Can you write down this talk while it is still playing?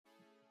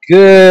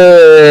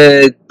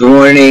Good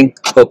morning.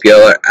 Hope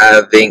y'all are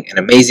having an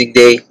amazing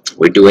day.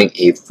 We're doing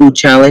a food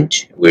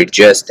challenge. We're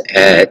just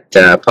at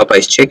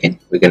Popeyes Chicken.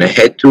 We're gonna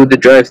head through the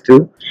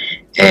drive-through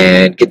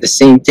and get the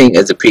same thing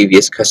as the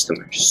previous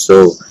customers.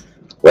 So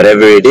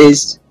whatever it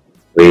is,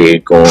 we're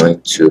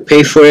going to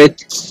pay for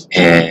it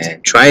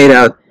and try it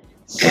out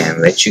and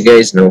let you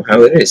guys know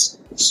how it is.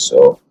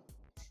 So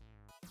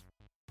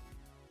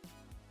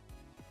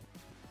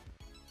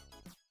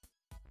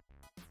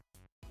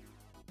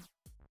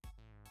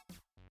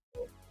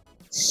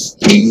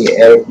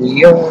here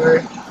we are.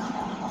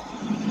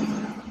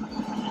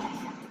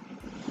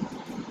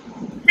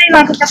 Hi,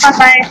 welcome to Popeyes.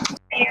 How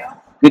are you?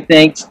 Good,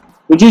 thanks.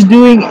 We're just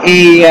doing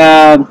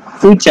a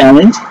food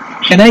challenge.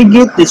 Can I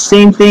get the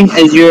same thing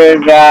as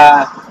your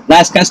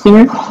last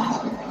customer?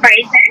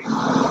 Sorry, sir?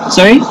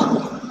 Sorry?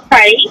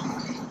 Sorry?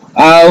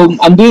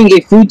 I'm doing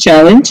a food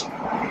challenge.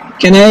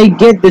 Can I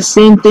get the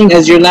same thing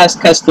as your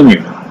last customer?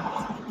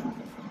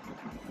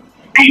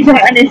 I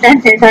don't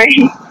understand, sir.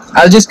 Sorry.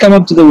 I'll just come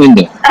up to the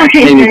window.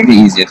 Okay, Maybe sir. it'll be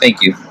easier.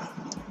 Thank you.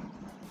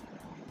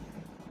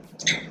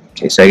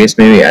 Okay, so I guess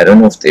maybe I don't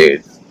know if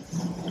they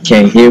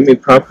can't hear me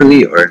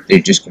properly or they're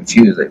just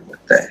confused. Like,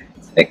 what the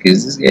heck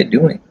is this guy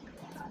doing?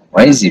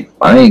 Why is he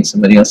buying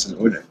somebody else's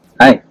order?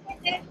 Hi,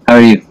 how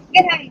are you?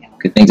 Good, how are you?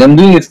 Good, thanks. I'm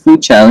doing a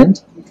food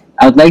challenge.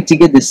 I would like to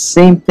get the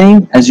same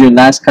thing as your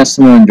last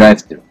customer on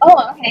drive-thru.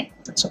 Oh, okay.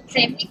 That's all.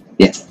 Same thing.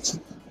 Yeah. It's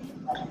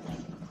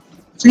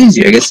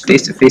easier. I guess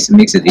face to face it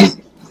makes it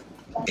easy.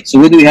 Okay, so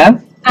what do we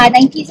have?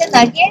 9 piece of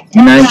nugget.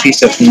 9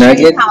 piece of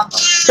nugget. Combo.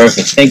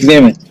 Perfect. Thank you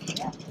very much.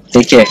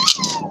 Take care.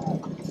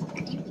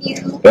 Thank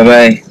you. Bye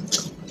bye.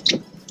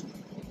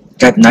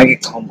 Got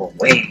nugget combo.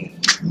 Way.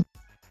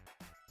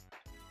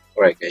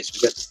 Alright, guys, we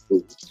got the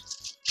food.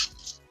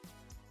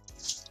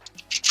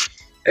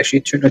 Actually,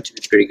 it turned out to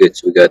be pretty good.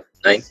 So we got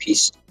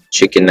 9-piece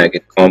chicken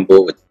nugget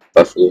combo with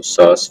buffalo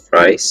sauce,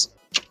 fries,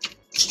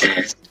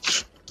 and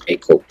a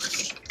Coke.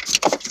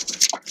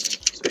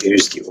 So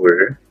here's the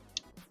order.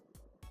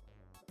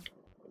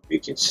 Hope you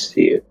can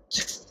see it.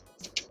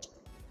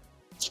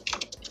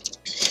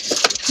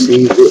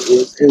 See what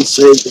was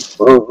inside the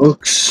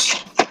box.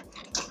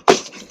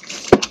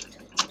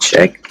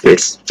 Check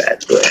this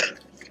bad boy.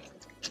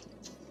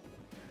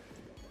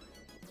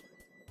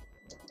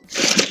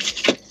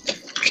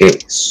 Okay,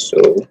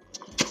 so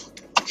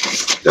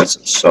got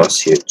some sauce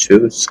here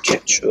too. It's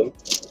ketchup.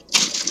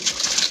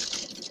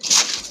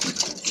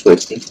 So I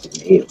think the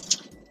mayo.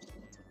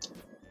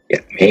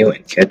 Yeah, mayo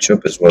and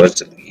ketchup as well as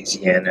the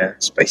Louisiana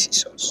spicy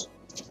sauce.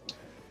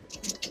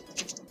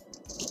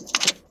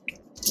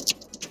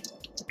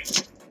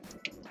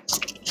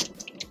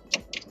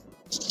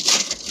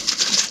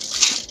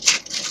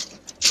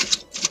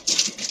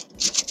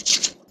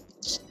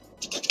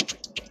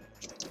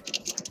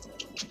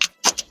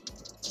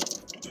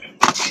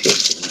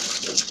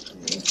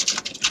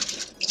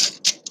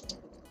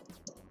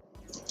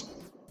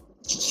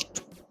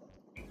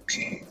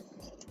 Okay.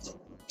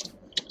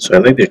 So I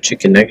like their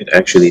chicken nugget.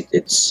 Actually,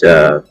 it's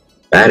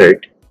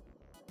battered.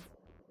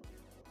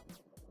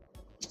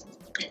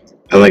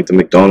 I like the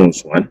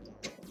McDonald's one.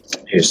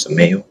 Here's some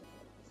mayo.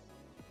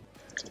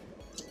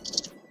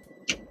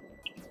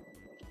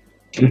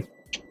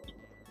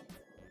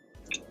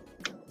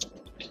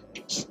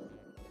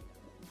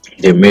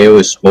 Their mayo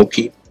is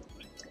smoky.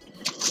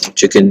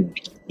 Chicken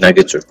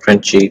nuggets are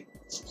crunchy,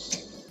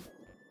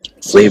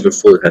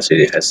 flavorful.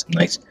 It has some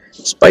nice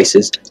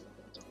spices.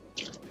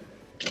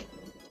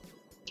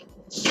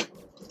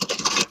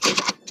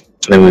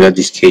 And then we got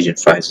these Cajun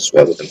fries as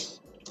well with them.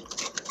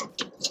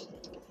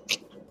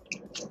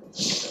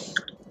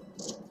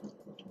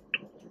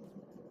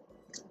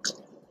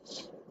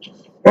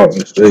 Wow,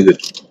 that's really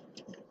good.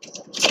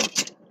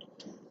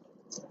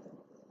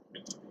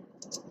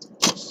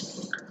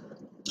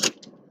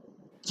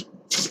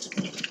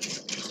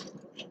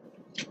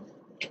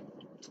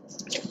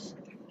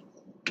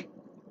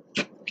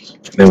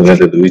 Then we got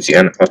the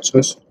Louisiana hot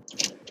sauce.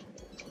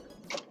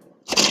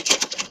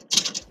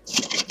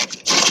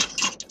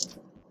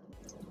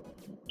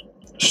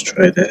 Let's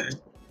try that.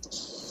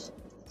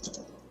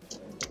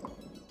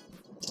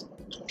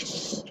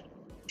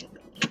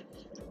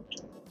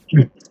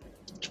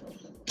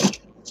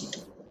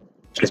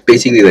 It's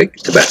basically like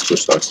Tabasco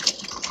sauce.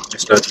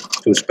 It's not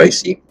too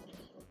spicy.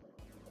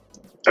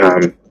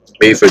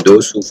 Maybe for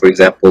those who, for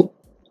example,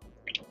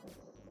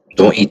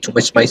 don't eat too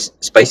much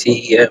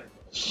spicy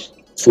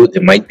food,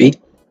 it might be.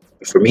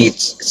 But for me,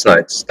 it's not.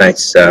 It's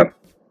nice,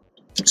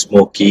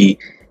 smoky,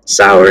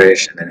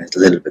 sourish, and then it's a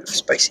little bit of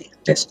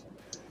spiciness.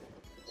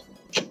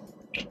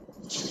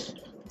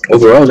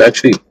 Overall,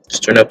 actually, this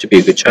turned out to be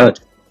a good challenge.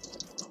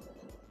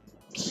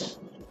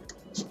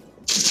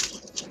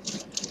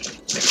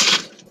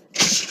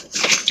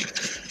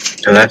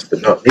 And last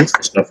but not least,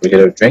 let's not forget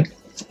our drink.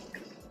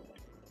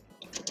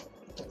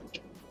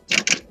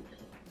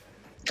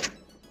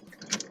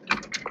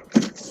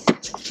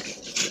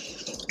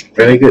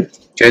 Very good.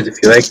 Guys, if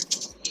you like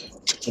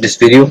this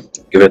video,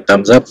 give it a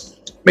thumbs up.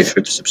 Make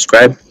sure to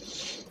subscribe.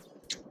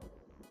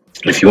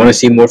 If you want to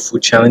see more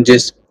food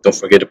challenges, don't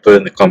forget to put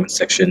in the comment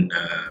section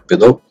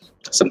below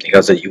something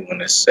else that you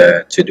want us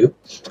to do.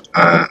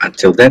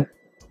 Until then,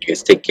 you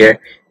guys take care.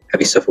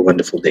 Have yourself a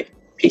wonderful day.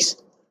 Peace.